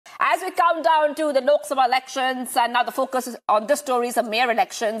As we count down to the Lok Sabha elections, and now the focus is on this story is the mayor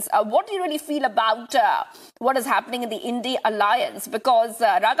elections, what do you really feel about what is happening in the INDI alliance? Because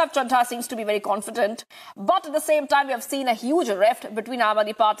Raghav Chadha seems to be very confident, but at the same time, we have seen a huge rift between Aam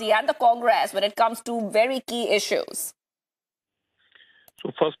Aadmi Party and the Congress when it comes to very key issues.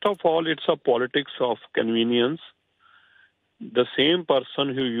 So first of all, it's a politics of convenience. The same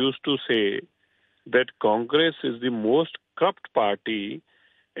person who used to say that Congress is the most corrupt party,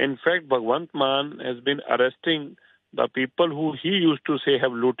 in fact, Bhagwant Mann has been arresting the people who he used to say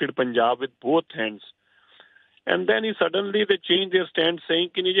have looted Punjab with both hands. And then suddenly they changed their stand saying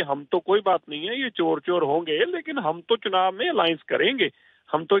कि नहीं जी हम तो कोई बात नहीं है, ये चोर होंगे, लेकिन हम तो चुनाव में अलायंस करेंगे,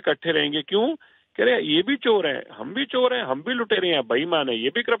 हम तो इकट्ठे रहेंगे. क्यों? कह रहे ये भी चोर हैं, हम भी चोर हैं, हम भी लुटेरे हैं, बेईमान है, ये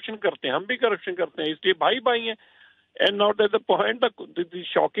भी करप्शन करते हैं, हम भी करप्शन करते हैं, इसलिए भाई हैं. And now that's the point. The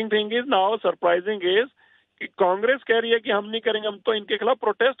shocking thing is now, surprising is, कि कांग्रेस कह रही है कि हम नहीं करेंगे, हम तो इनके खिलाफ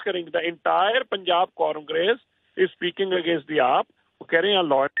प्रोटेस्ट करेंगे. The entire Punjab Congress is speaking against the आप. वो कह रहे हैं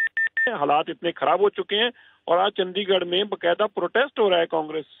लॉ हालात इतने खराब हो चुके हैं और आज चंडीगढ़ में बकायदा प्रोटेस्ट हो रहा है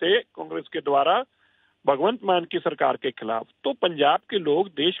कांग्रेस के द्वारा भगवंत मान की सरकार के खिलाफ. तो पंजाब के लोग,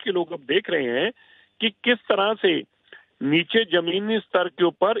 देश के लोग अब देख रहे हैं कि किस तरह से नीचे जमीनी स्तर के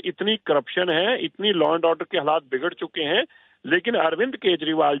ऊपर इतनी करप्शन है, इतनी लॉ एंड ऑर्डर के हालात बिगड़ चुके हैं. लेकिन अरविंद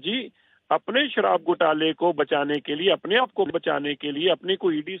केजरीवाल जी अपने शराब घोटाले को बचाने के लिए, अपने आप को बचाने के लिए, अपनी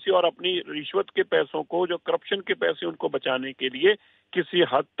को ईडी से और अपनी रिश्वत के पैसों को, जो करप्शन के पैसे उनको बचाने के लिए किसी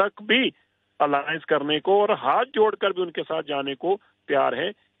हद तक भी अलायंस करने को और हाथ जोड़कर भी उनके साथ जाने को तैयार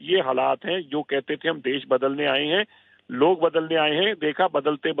है. ये हालात हैं. जो कहते थे हम देश बदलने आए हैं, लोग बदलने आए हैं, देखा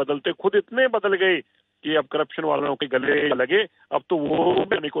बदलते बदलते खुद इतने बदल गए कि अब करप्शन वालों के गले लगे. अब तो वो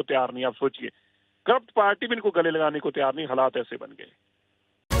बनने को तैयार नहीं. आप सोचिए, करप्ट पार्टी भी इनको गले लगाने को तैयार नहीं. हालात ऐसे बन गए.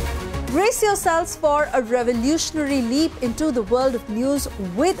 Brace yourselves for a revolutionary leap into the world of news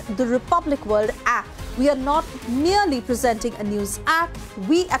with the Republic World app. We are not merely presenting a news app.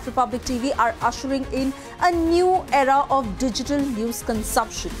 We at Republic TV are ushering in a new era of digital news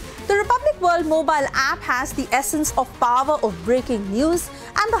consumption. The Republic World mobile app has the essence of power of breaking news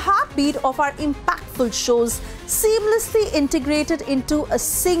and the heartbeat of our impactful shows seamlessly integrated into a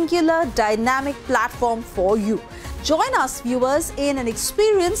singular dynamic platform for you. Join us, viewers, in an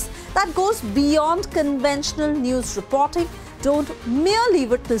experience that goes beyond conventional news reporting. Don't merely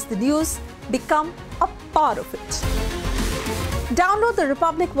witness the news, become a part of it. Download the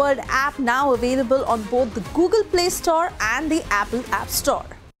Republic World app, now available on both the Google Play Store and the Apple App Store.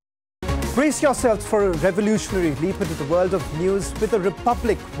 Brace yourselves for a revolutionary leap into the world of news with the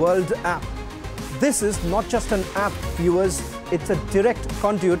Republic World app. This is not just an app, viewers. It's a direct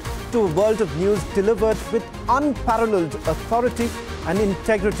conduit to a world of news delivered with unparalleled authority and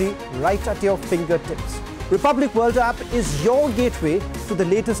integrity right at your fingertips. Republic World app is your gateway to the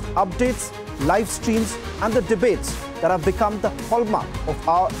latest updates, live streams, and the debates that have become the hallmark of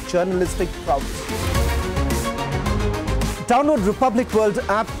our journalistic prowess. Download Republic World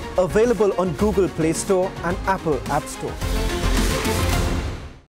app, available on Google Play Store and Apple App Store.